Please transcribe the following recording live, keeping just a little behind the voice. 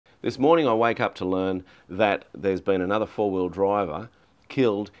This morning I wake up to learn that there's been another four-wheel driver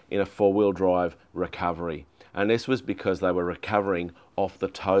killed in a four-wheel drive recovery. And this was because they were recovering off the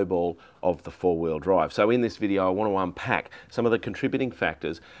tow ball of the four-wheel drive. So in this video I want to unpack some of the contributing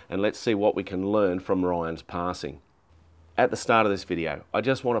factors and let's see what we can learn from Ryan's passing. At the start of this video, I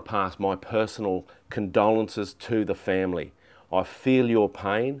just want to pass my personal condolences to the family. I feel your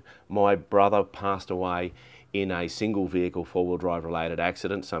pain. My brother passed away in a single vehicle four-wheel drive related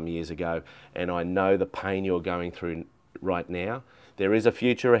accident some years ago, and I know the pain you're going through right now. There is a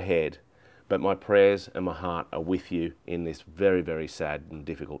future ahead, but my prayers and my heart are with you in this very, very sad and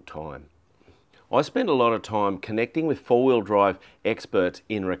difficult time. I spend a lot of time connecting with four-wheel drive experts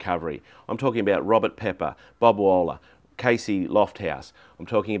in recovery. I'm talking about Robert Pepper, Bob Waller, Casey Lofthouse. I'm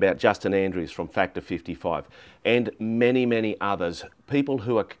talking about Justin Andrews from Factor 55 and many, many others, people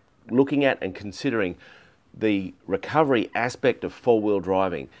who are looking at and considering the recovery aspect of four-wheel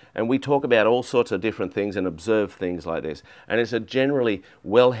driving. And we talk about all sorts of different things and observe things like this. And it's a generally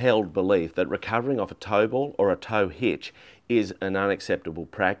well-held belief that recovering off a tow ball or a tow hitch is an unacceptable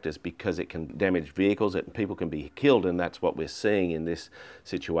practice because it can damage vehicles and people can be killed, and that's what we're seeing in this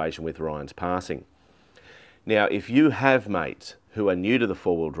situation with Ryan's passing. Now, if you have mates who are new to the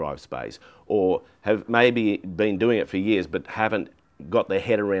four-wheel drive space or have maybe been doing it for years but haven't got their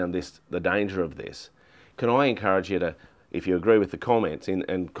head around the danger of this, can I encourage you to, if you agree with the comments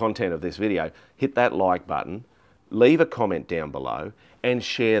and content of this video, hit that like button, leave a comment down below and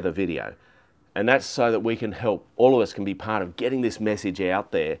share the video. And that's so that we can help, all of us can be part of getting this message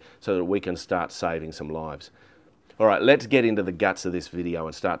out there so that we can start saving some lives. All right, let's get into the guts of this video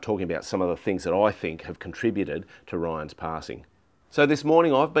and start talking about some of the things that I think have contributed to Ryan's passing. So this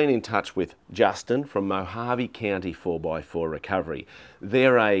morning I've been in touch with Justin from Mojave County 4x4 Recovery.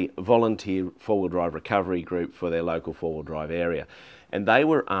 They're a volunteer four-wheel drive recovery group for their local four-wheel drive area. And they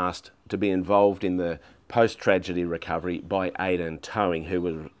were asked to be involved in the post-tragedy recovery by Aidan Towing,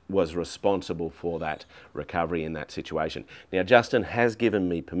 who was responsible for that recovery in that situation. Now, Justin has given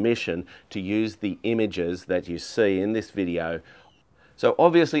me permission to use the images that you see in this video. So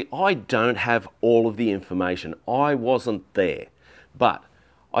obviously I don't have all of the information. I wasn't there. But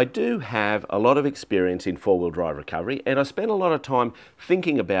I do have a lot of experience in four-wheel drive recovery, and I spend a lot of time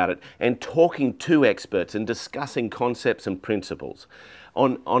thinking about it and talking to experts and discussing concepts and principles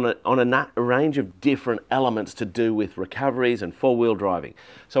on a range of different elements to do with recoveries and four-wheel driving.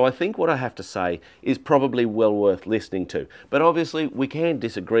 So I think what I have to say is probably well worth listening to. But obviously we can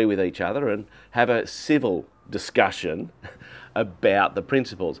disagree with each other and have a civil discussion about the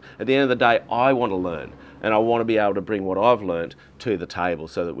principles. At the end of the day, I want to learn, and I want to be able to bring what I've learned to the table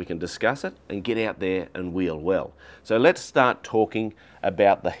so that we can discuss it and get out there and wheel well. So let's start talking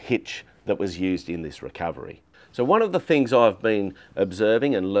about the hitch that was used in this recovery. So one of the things I've been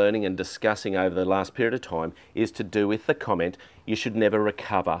observing and learning and discussing over the last period of time is to do with the comment, you should never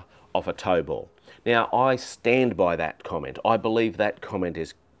recover off a tow ball. Now, I stand by that comment. I believe that comment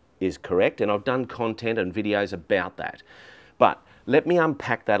is correct, and I've done content and videos about that. But let me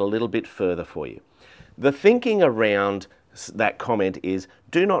unpack that a little bit further for you. The thinking around that comment is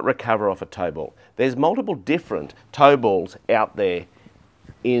do not recover off a tow ball. There's multiple different tow balls out there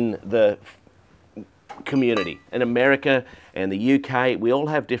in the community. In America and the UK, we all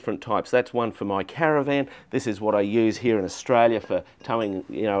have different types. That's one for my caravan. This is what I use here in Australia for towing,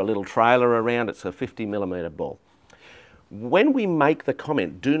 a little trailer around. It's a 50mm ball. When we make the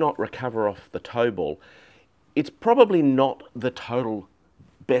comment, do not recover off the tow ball, it's probably not the total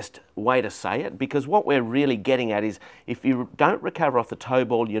best way to say it, because what we're really getting at is if you don't recover off the tow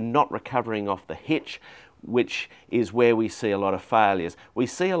ball, you're not recovering off the hitch, which is where we see a lot of failures. We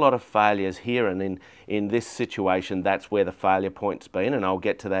see a lot of failures here, and in this situation, that's where the failure point's been, and I'll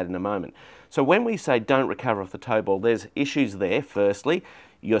get to that in a moment. So when we say don't recover off the tow ball, there's issues there. Firstly,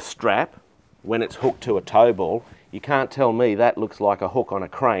 your strap, when it's hooked to a tow ball, you can't tell me that looks like a hook on a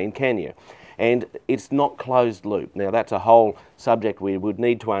crane, can you? And it's not closed loop. Now that's a whole subject we would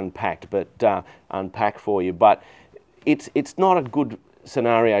need to unpack for you, but it's not a good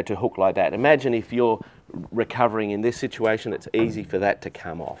scenario to hook like that. Imagine if you're recovering in this situation, it's easy for that to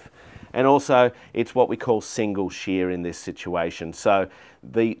come off. And also, it's what we call single shear in this situation. So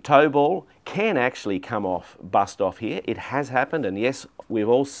the tow ball can actually come off, bust off here. It has happened, and yes, we've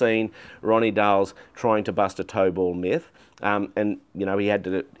all seen Ronnie Dales trying to bust a tow ball myth. And he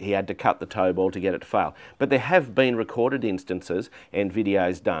had to cut the tow ball to get it to fail. But there have been recorded instances and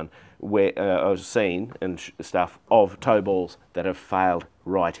videos done where I've seen and stuff of tow balls that have failed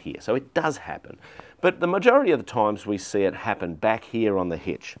right here. So it does happen. But the majority of the times we see it happen back here on the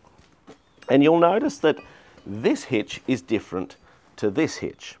hitch. And you'll notice that this hitch is different to this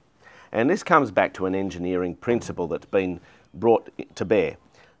hitch. And this comes back to an engineering principle that's been brought to bear.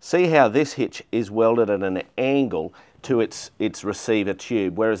 See how this hitch is welded at an angle to its receiver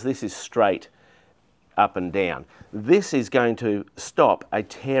tube, whereas this is straight up and down. This is going to stop a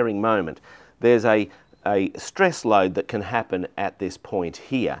tearing moment. There's a stress load that can happen at this point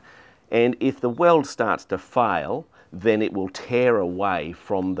here. And if the weld starts to fail, then it will tear away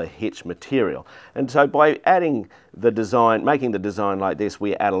from the hitch material. And so by adding the design, making the design like this,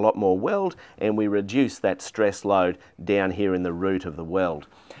 we add a lot more weld and we reduce that stress load down here in the root of the weld.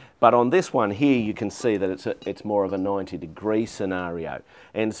 But on this one here, you can see that it's more of a 90-degree scenario.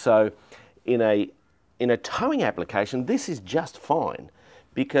 And so in a towing application, this is just fine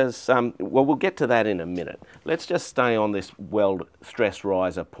because, well, we'll get to that in a minute. Let's just stay on this weld stress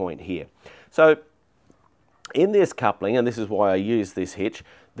riser point here. So in this coupling, and this is why I use this hitch,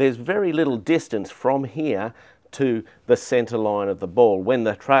 there's very little distance from here to the centre line of the ball. When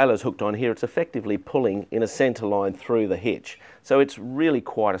the trailer's hooked on here, it's effectively pulling in a centre line through the hitch. So it's really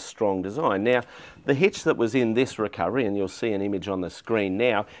quite a strong design. Now, the hitch that was in this recovery, and you'll see an image on the screen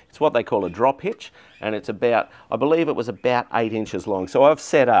now, it's what they call a drop hitch, and it's about, I believe it was about 8 inches long. So I've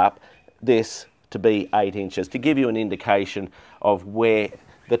set up this to be 8 inches to give you an indication of where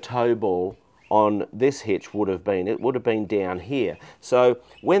the tow ball on this hitch would have been. It would have been down here. So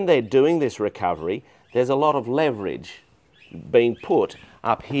when they're doing this recovery, there's a lot of leverage being put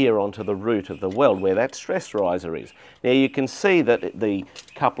up here onto the root of the weld where that stress riser is. Now you can see that the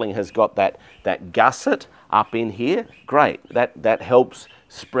coupling has got that gusset up in here. Great, that helps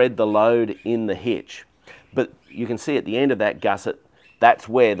spread the load in the hitch. But you can see at the end of that gusset, that's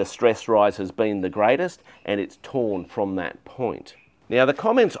where the stress rise has been the greatest and it's torn from that point. Now the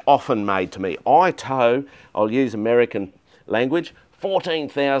comments often made to me, I tow, I'll use American language,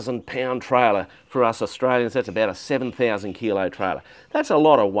 14,000 pound trailer. For us Australians, that's about a 7,000 kilo trailer. That's a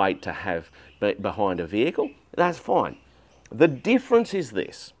lot of weight to have behind a vehicle. That's fine. The difference is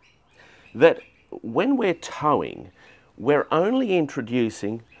this, that when we're towing, we're only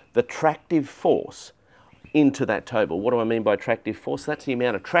introducing the tractive force into that tow ball. What do I mean by tractive force? That's the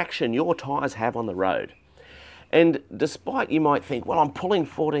amount of traction your tyres have on the road. And despite you might think, well, I'm pulling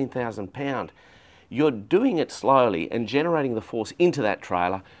 14,000 pound, you're doing it slowly and generating the force into that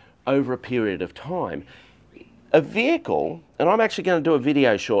trailer over a period of time. A vehicle, and I'm actually going to do a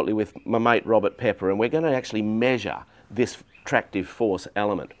video shortly with my mate Robert Pepper, and we're going to actually measure this tractive force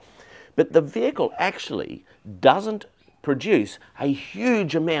element. But the vehicle actually doesn't produce a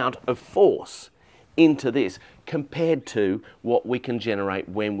huge amount of force into this compared to what we can generate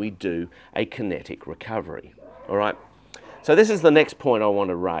when we do a kinetic recovery. All right, so this is the next point I want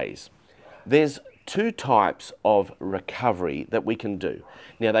to raise. There's two types of recovery that we can do.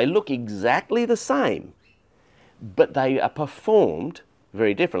 Now they look exactly the same, but they are performed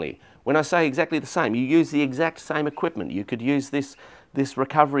very differently. When I say exactly the same, you use the exact same equipment. You could use this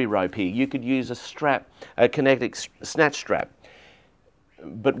recovery rope here. You could use a strap, a kinetic snatch strap.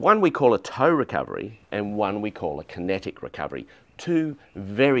 But one we call a tow recovery and one we call a kinetic recovery. Two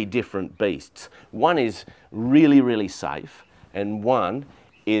very different beasts. One is really, really safe and one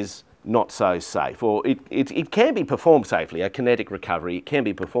is not so safe, or it can be performed safely. A kinetic recovery, it can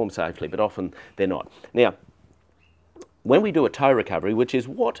be performed safely, but often they're not. Now, when we do a tow recovery, which is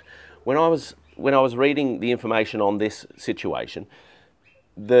what, when I was reading the information on this situation,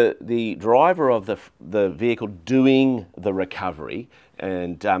 the driver of the vehicle doing the recovery,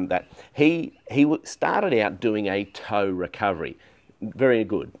 and that he started out doing a tow recovery. Very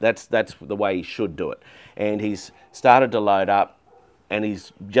good. That's the way he should do it. And he's started to load up, and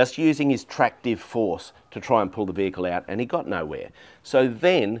he's just using his tractive force to try and pull the vehicle out, and he got nowhere. So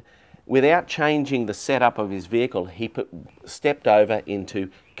then, without changing the setup of his vehicle, he stepped over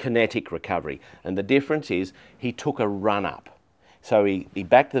into kinetic recovery. And the difference is he took a run up. So he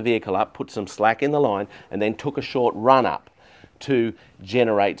backed the vehicle up, put some slack in the line, and then took a short run up to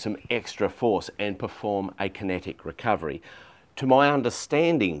generate some extra force and perform a kinetic recovery. To my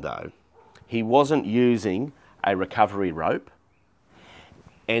understanding though, he wasn't using a recovery rope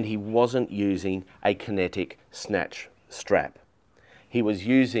and he wasn't using a kinetic snatch strap. He was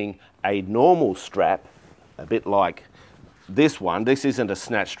using a normal strap, a bit like this one. This isn't a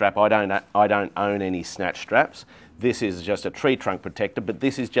snatch strap. I don't own any snatch straps. This is just a tree trunk protector, but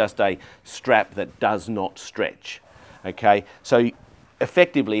this is just a strap that does not stretch. Okay, so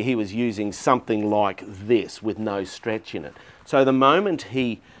effectively he was using something like this with no stretch in it. So the moment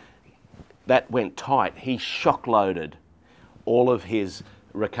that went tight, he shock loaded all of his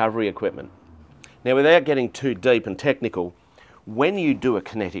recovery equipment. Now, without getting too deep and technical, when you do a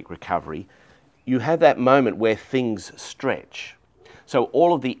kinetic recovery, you have that moment where things stretch. So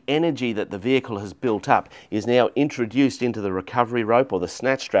all of the energy that the vehicle has built up is now introduced into the recovery rope or the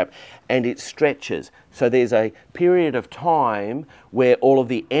snatch strap, and it stretches. So there's a period of time where all of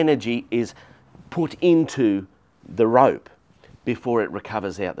the energy is put into the rope before it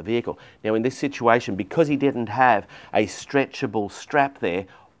recovers out the vehicle. Now in this situation, because he didn't have a stretchable strap there,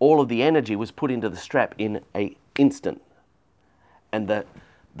 all of the energy was put into the strap in an instant. And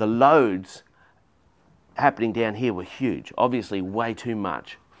the loads happening down here were huge, obviously way too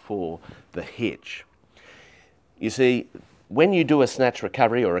much for the hitch. You see, when you do a snatch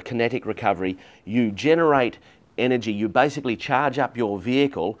recovery or a kinetic recovery, you generate energy, you basically charge up your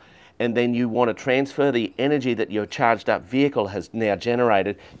vehicle, and then you want to transfer the energy that your charged up vehicle has now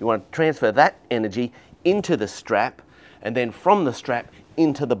generated, you want to transfer that energy into the strap, and then from the strap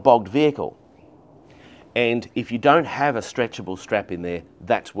into the bogged vehicle. And if you don't have a stretchable strap in there,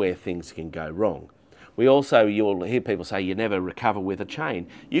 that's where things can go wrong. We also, you'll hear people say you never recover with a chain.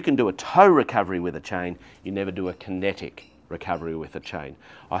 You can do a tow recovery with a chain, you never do a kinetic recovery with a chain.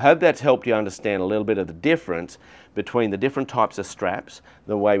 I hope that's helped you understand a little bit of the difference between the different types of straps,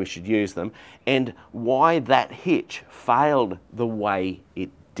 the way we should use them, and why that hitch failed the way it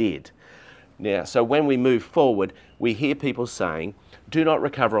did. Now, so when we move forward, we hear people saying, do not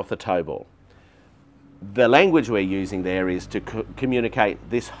recover off the tow ball. The language we're using there is to communicate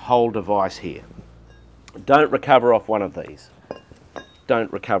this whole device here. Don't recover off one of these.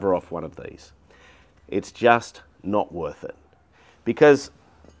 Don't recover off one of these. It's just not worth it. Because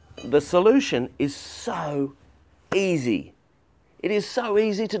the solution is so easy. It is so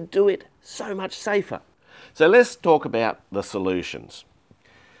easy to do it so much safer. So let's talk about the solutions.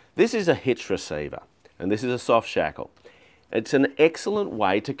 This is a hitch receiver, and this is a soft shackle. It's an excellent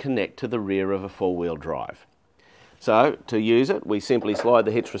way to connect to the rear of a four-wheel drive. So to use it, we simply slide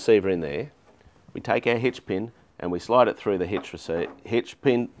the hitch receiver in there. We take our hitch pin and we slide it through the hitch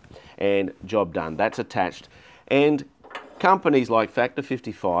pin, and job done. That's attached. And companies like Factor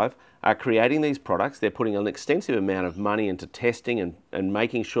 55 are creating these products. They're putting an extensive amount of money into testing and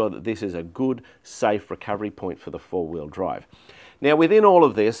making sure that this is a good, safe recovery point for the four-wheel drive. Now within all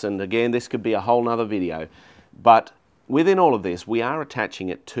of this, and again this could be a whole nother video, but within all of this, we are attaching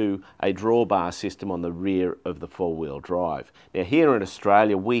it to a drawbar system on the rear of the four-wheel drive. Now here in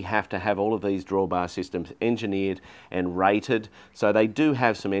Australia, we have to have all of these drawbar systems engineered and rated, so they do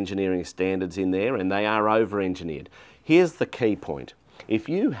have some engineering standards in there, and they are over-engineered. Here's the key point. If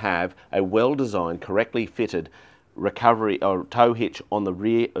you have a well-designed, correctly fitted recovery or tow hitch on the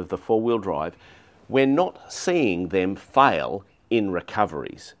rear of the four-wheel drive, we're not seeing them fail in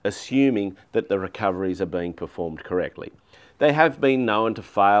recoveries, assuming that the recoveries are being performed correctly. They have been known to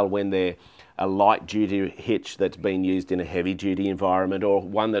fail when they're a light duty hitch that's been used in a heavy duty environment, or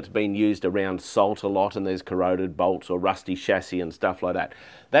one that's been used around salt a lot and there's corroded bolts or rusty chassis and stuff like that.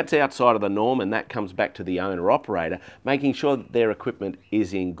 That's outside of the norm, and that comes back to the owner operator making sure that their equipment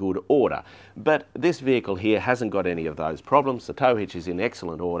is in good order. But this vehicle here hasn't got any of those problems. The tow hitch is in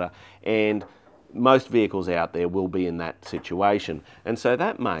excellent order, and most vehicles out there will be in that situation. And so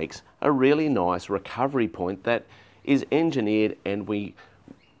that makes a really nice recovery point that is engineered, and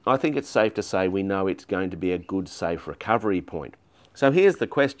I think it's safe to say we know it's going to be a good, safe recovery point. So here's the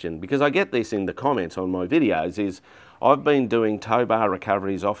question, because I get this in the comments on my videos, is I've been doing tow bar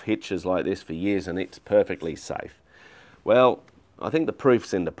recoveries off hitches like this for years and it's perfectly safe. Well, I think the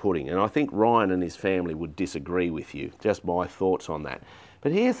proof's in the pudding, and I think Ryan and his family would disagree with you. Just my thoughts on that.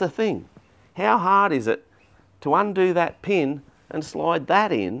 But here's the thing. How hard is it to undo that pin and slide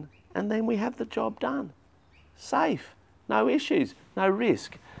that in, and then we have the job done? Safe, no issues, no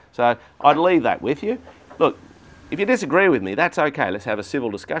risk. So I'd leave that with you. Look, if you disagree with me, that's okay. Let's have a civil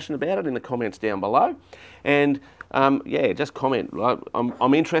discussion about it in the comments down below. And yeah, just comment.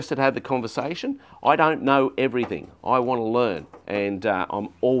 I'm interested to have the conversation. I don't know everything. I want to learn, and I'm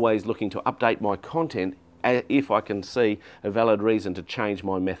always looking to update my content if I can see a valid reason to change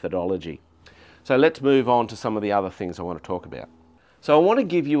my methodology. So let's move on to some of the other things I want to talk about. So I want to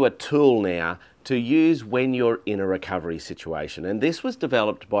give you a tool now to use when you're in a recovery situation. And this was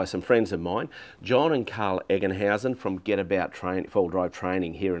developed by some friends of mine, John and Carl Eggenhausen from Get About Four-Wheel Drive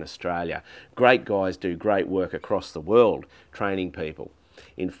Training here in Australia. Great guys, do great work across the world training people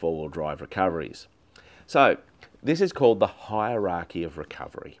in four-wheel drive recoveries. So this is called the hierarchy of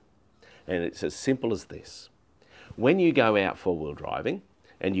recovery. And it's as simple as this. When you go out four-wheel driving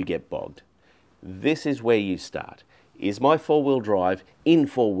and you get bogged, this is where you start. Is my four-wheel drive in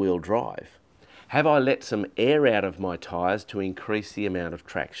four-wheel drive? Have I let some air out of my tyres to increase the amount of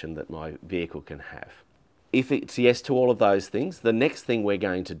traction that my vehicle can have? If it's yes to all of those things, the next thing we're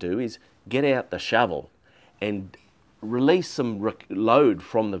going to do is get out the shovel and release some load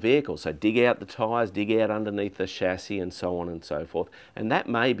from the vehicle. So dig out the tyres, dig out underneath the chassis and so on and so forth. And that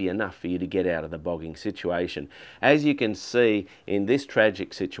may be enough for you to get out of the bogging situation. As you can see in this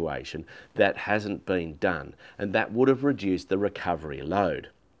tragic situation, that hasn't been done, and that would have reduced the recovery load.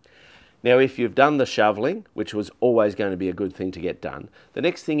 Now, if you've done the shoveling, which was always going to be a good thing to get done, the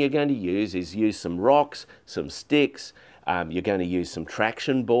next thing you're going to use some rocks, some sticks, you're going to use some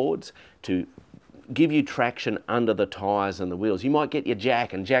traction boards to give you traction under the tyres and the wheels. You might get your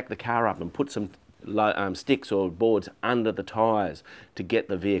jack and jack the car up and put some sticks or boards under the tyres to get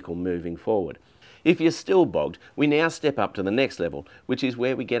the vehicle moving forward. If you're still bogged, we now step up to the next level, which is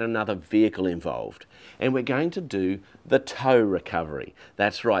where we get another vehicle involved. And we're going to do the tow recovery.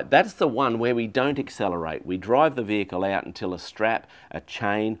 That's right, that's the one where we don't accelerate. We drive the vehicle out until a strap, a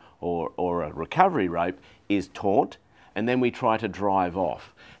chain or a recovery rope is taut, and then we try to drive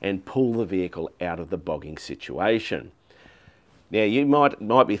off and pull the vehicle out of the bogging situation. Now you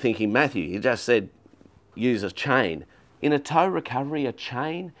might be thinking, Matthew, you just said use a chain. In a tow recovery, a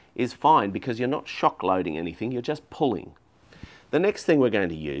chain is fine because you're not shock loading anything, you're just pulling. The next thing we're going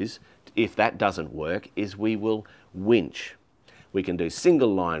to use, if that doesn't work, is we will winch. We can do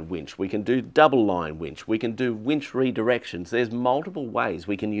single line winch, we can do double line winch, we can do winch redirections. There's multiple ways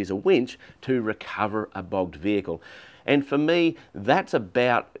we can use a winch to recover a bogged vehicle. And for me, that's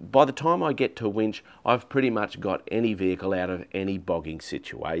about, by the time I get to a winch, I've pretty much got any vehicle out of any bogging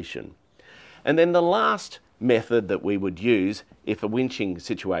situation. And then the last method that we would use if a winching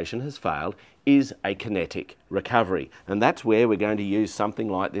situation has failed is a kinetic recovery. And that's where we're going to use something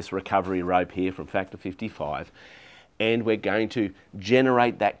like this recovery rope here from Factor 55. And we're going to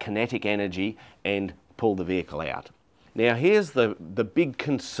generate that kinetic energy and pull the vehicle out. Now here's the big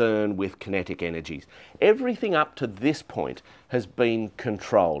concern with kinetic energies. Everything up to this point has been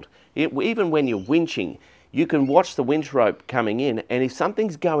controlled. Even when you're winching, you can watch the winch rope coming in, and if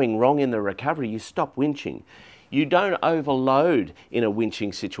something's going wrong in the recovery, you stop winching. You don't overload in a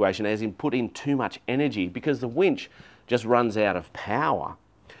winching situation, as in put in too much energy, because the winch just runs out of power.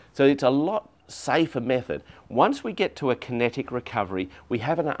 So it's a lot safer method. Once we get to a kinetic recovery, we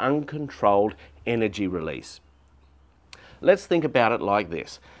have an uncontrolled energy release. Let's think about it like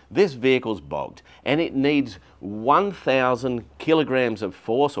this. This vehicle's bogged and it needs 1,000 kilograms of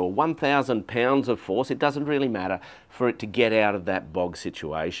force or 1,000 pounds of force, it doesn't really matter, for it to get out of that bog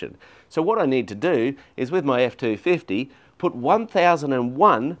situation. So what I need to do is, with my F250, put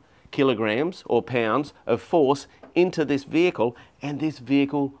 1,001 kilograms or pounds of force into this vehicle, and this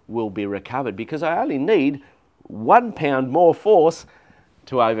vehicle will be recovered because I only need 1 pound more force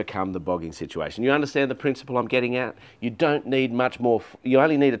to overcome the bogging situation. You understand the principle I'm getting at? You don't need much more, you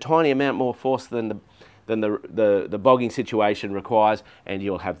only need a tiny amount more force than the bogging situation requires, and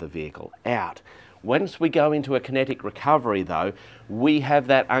you'll have the vehicle out. Once we go into a kinetic recovery though, we have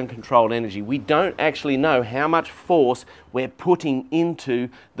that uncontrolled energy. We don't actually know how much force we're putting into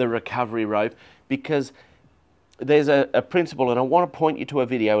the recovery rope, because there's a principle, and I want to point you to a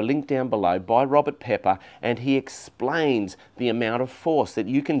video, a link down below, by Robert Pepper, and he explains the amount of force that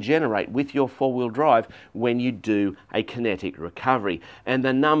you can generate with your four-wheel drive when you do a kinetic recovery. And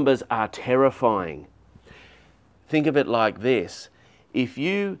the numbers are terrifying. Think of it like this. If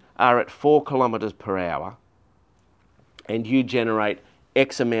you are at 4 kilometers per hour and you generate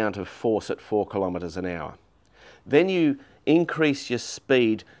X amount of force at 4 kilometers an hour, then you increase your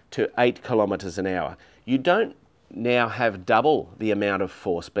speed to 8 kilometers an hour. You don't now have double the amount of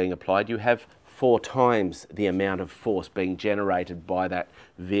force being applied, you have 4 times the amount of force being generated by that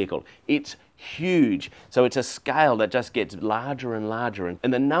vehicle. It's huge. So it's a scale that just gets larger and larger,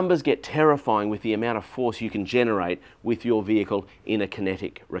 and the numbers get terrifying with the amount of force you can generate with your vehicle in a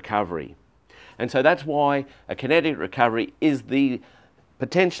kinetic recovery. And so that's why a kinetic recovery is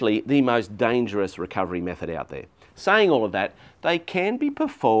potentially the most dangerous recovery method out there. Saying all of that, they can be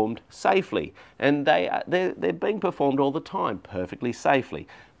performed safely, and they're being performed all the time perfectly safely.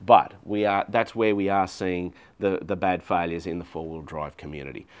 But that's where we are seeing the bad failures in the four-wheel drive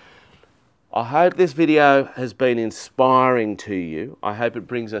community. I hope this video has been inspiring to you. I hope it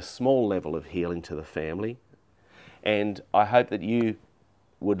brings a small level of healing to the family, and I hope that you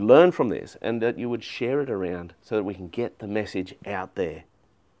would learn from this and that you would share it around so that we can get the message out there.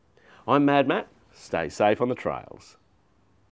 I'm MadMatt. Stay safe on the trails.